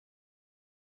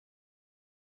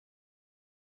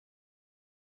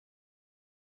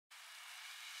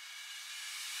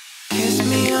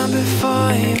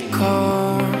before you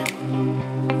go.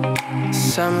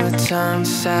 Summertime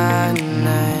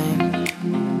sadness.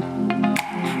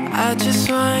 I just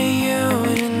want you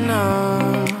to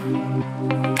know,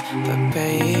 but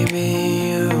baby,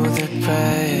 you the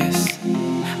best.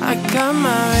 I got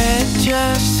my red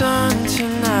dress on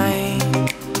tonight,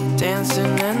 dancing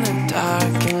in the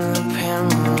dark in the pale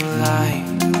moonlight.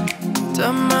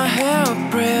 Done my hair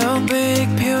up real big,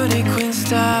 beauty queen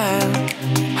style,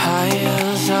 high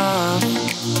heels off,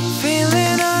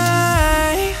 feeling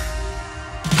alright.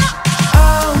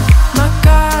 Oh my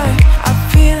God, I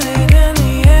feel it in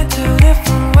the air, 2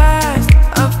 different ways.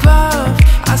 Above,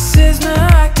 I sizzle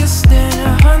like a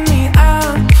snare, honey,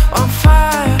 I'm on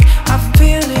fire. I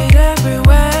feel it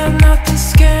everywhere, nothing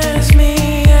scares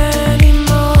me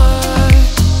anymore.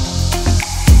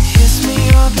 Kiss me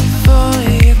all before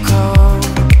you go.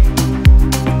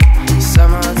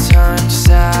 Summertime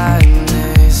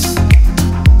sadness.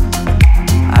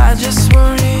 I just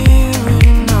want you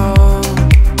to know,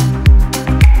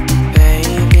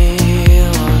 baby,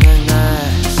 you're the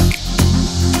next.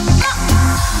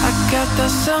 I got that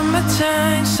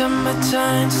summertime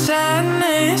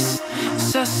sadness.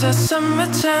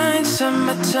 Summertime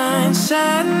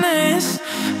sadness.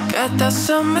 Got that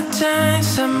summertime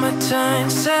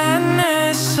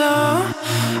sadness. Oh,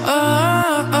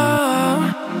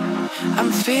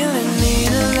 I'm feeling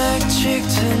it electric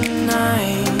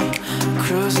tonight.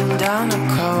 Cruising down the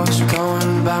coast,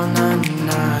 going about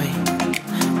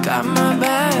 99. Got my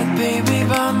bag, baby,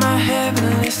 by my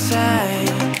heavenly side.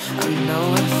 I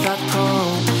know if I go,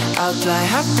 I'll die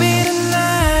happy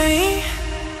tonight.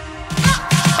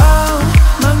 Oh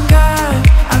my God,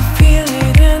 I feel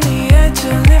it in the air,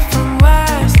 2 different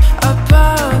ways.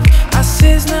 Above, I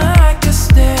sizzle like a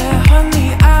snare,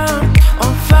 honey, I'm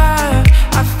on fire.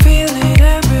 I feel it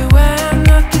everywhere,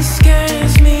 nothing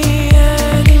scares me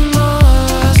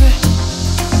anymore.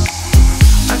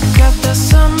 I got that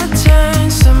summertime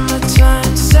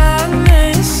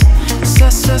sadness.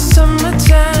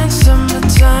 Summertime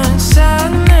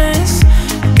sadness.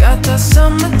 Got that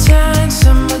summertime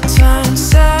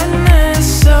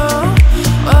sadness. Oh.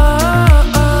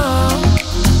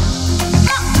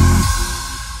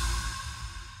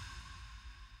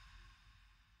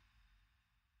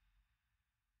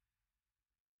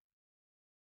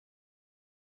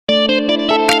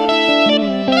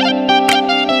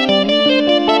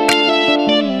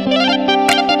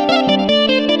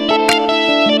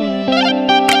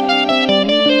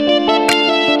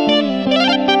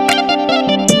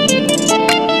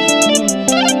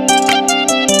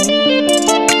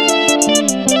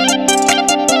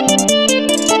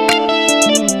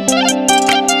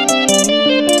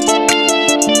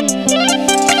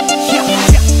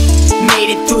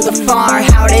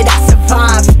 How did I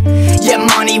survive? Yeah,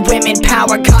 money, women,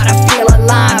 power, gotta feel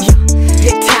alive.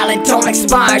 Your talent don't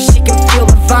expire, she can feel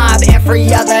the vibe.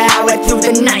 Every other hour through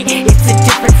the night, it's a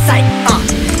different sight.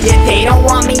 Yeah, they don't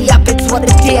want me up, it's what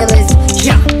the deal is.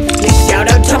 Yeah, shout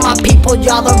out to my people,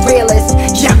 y'all the realest.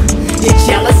 Yeah, you're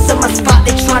jealous of my spot,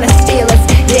 they tryna steal us.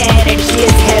 Yeah, energy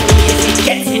is heavy as it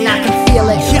gets, and I can feel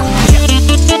it. Yeah.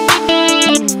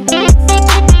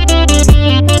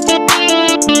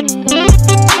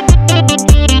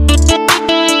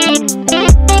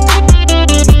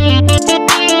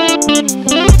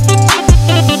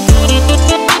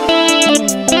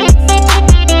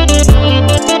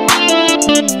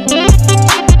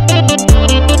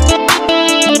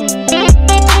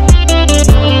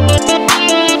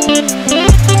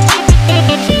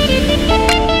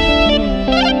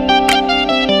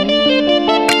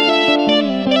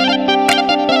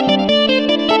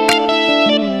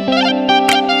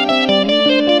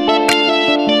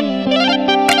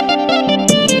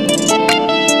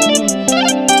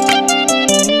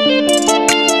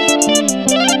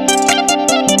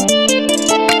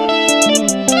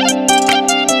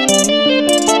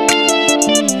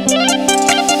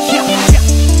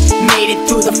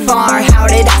 How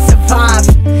did I survive?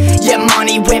 Yeah,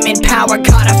 money, women, power,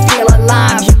 gotta feel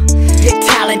alive. Your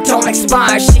talent don't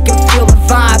expire, she can feel the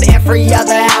vibe. Every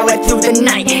other hour through the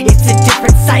night, it's a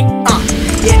different sight.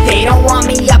 Yeah, they don't want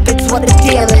me up, it's what the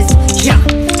deal is. Yeah,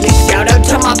 shout out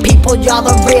to my people, y'all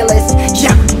the realest.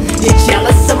 Yeah, you're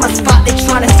jealous of my spot, they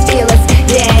tryna steal us.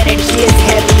 Yeah, energy is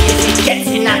heavy as it gets,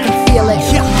 and I can feel it.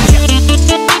 Yeah.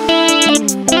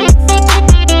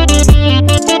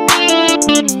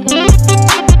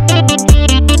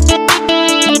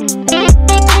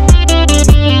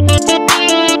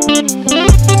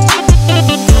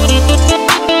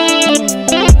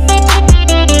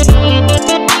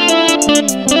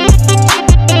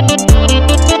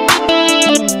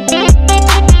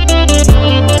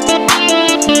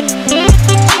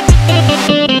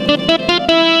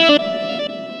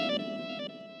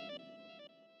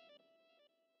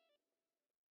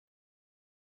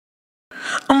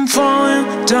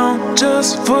 falling down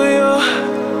just for you.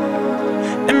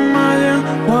 Imagine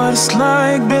what it's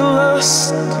like be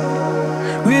lost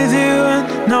with you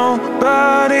and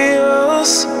nobody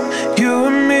else. You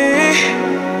and me.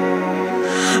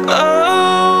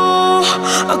 Oh,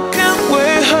 I can't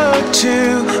wait hurt you,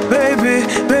 baby,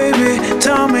 baby.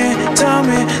 Tell me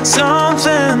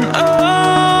something.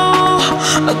 Oh,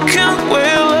 I can't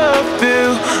wait love you,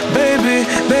 baby,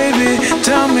 baby.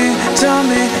 Tell me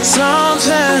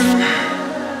something.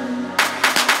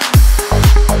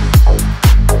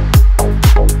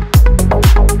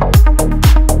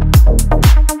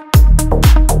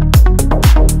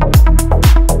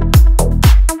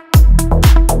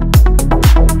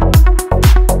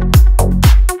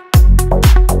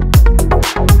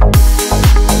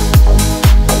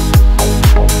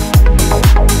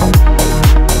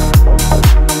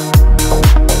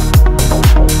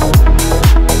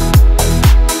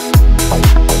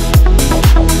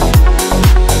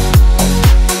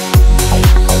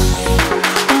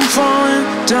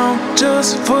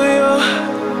 Just for you.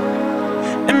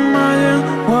 Imagine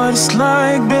what it's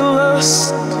like be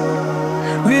lost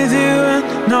with you and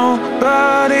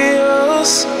nobody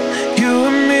else. You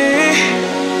and me.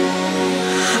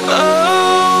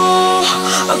 Oh,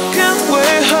 I can't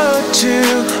wait hurt you,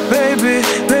 baby,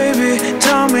 baby.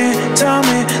 Tell me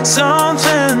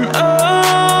something.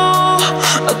 Oh,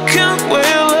 I can't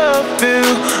wait love you,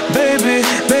 baby,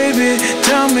 baby.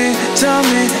 Tell me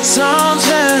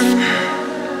something.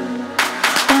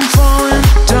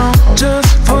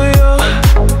 Just for you.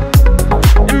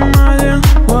 Imagine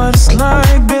what it's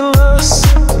like be lost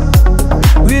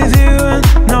with you and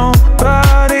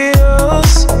nobody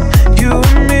else. You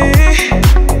and me.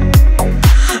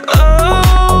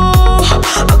 Oh,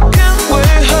 I can't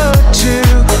wait hurt you,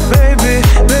 baby,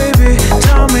 baby.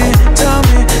 Tell me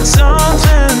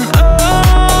something.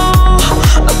 Oh,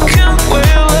 I can't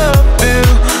wait love you,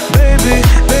 baby,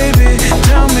 baby.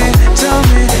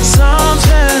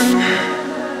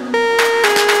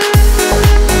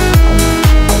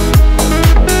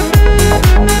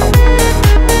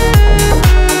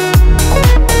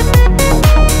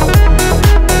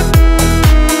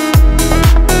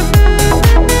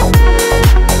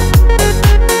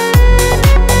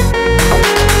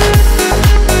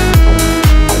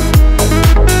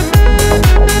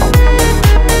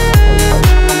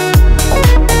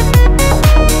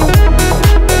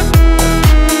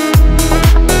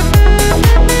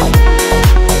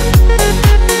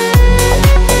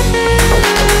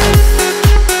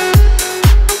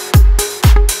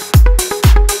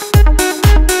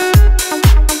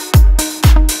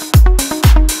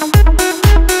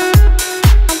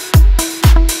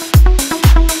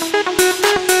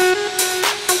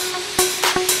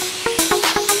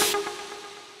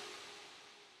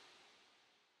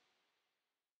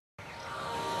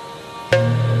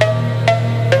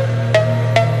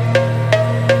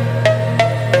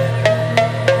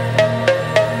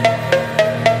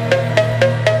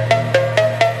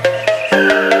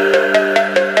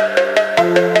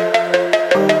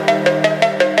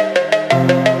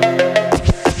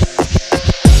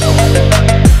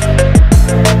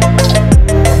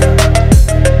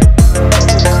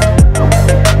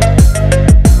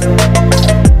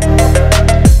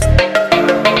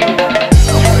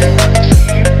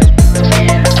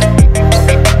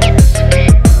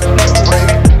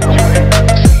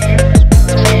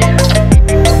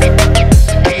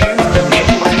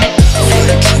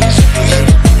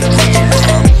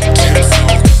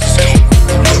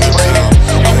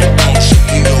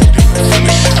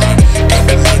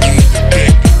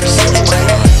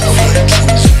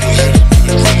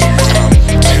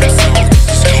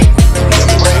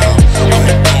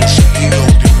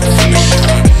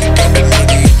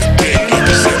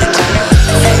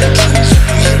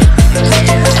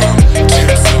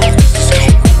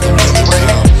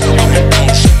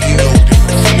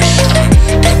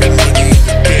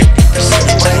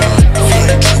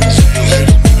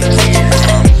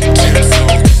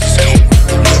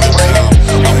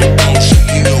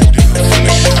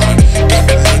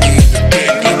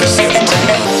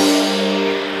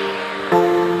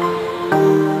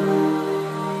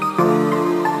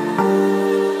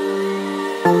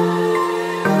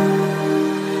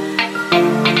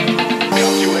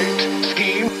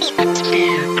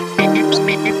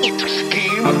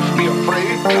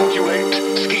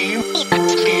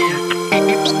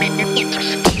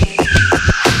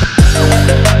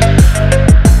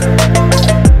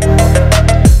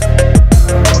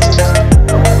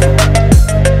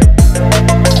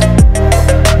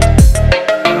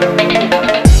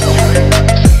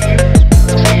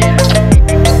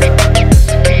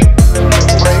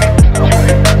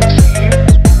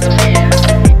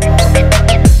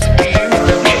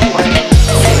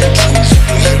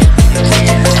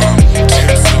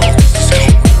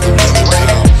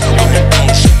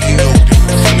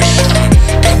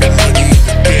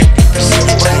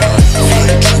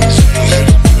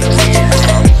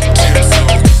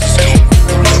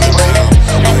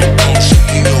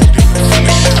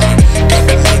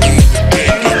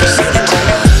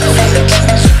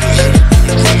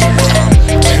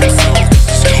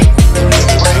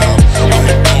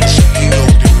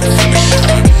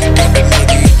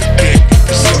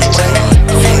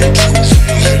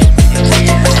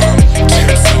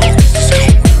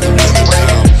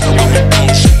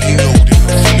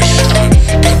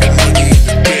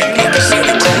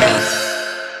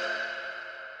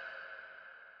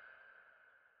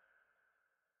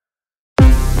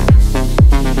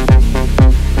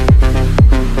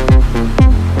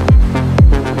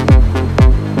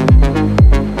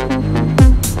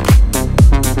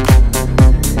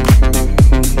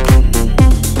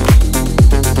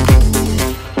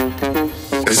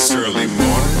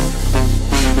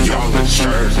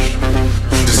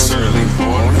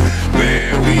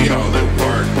 We all at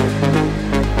work.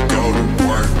 Go to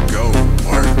work, go to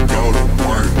work, go to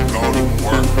work, go to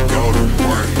work, go to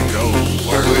work, go to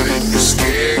work. But if you're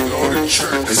scared, go to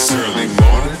church. It's early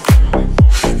morning.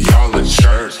 Y'all at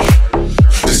church.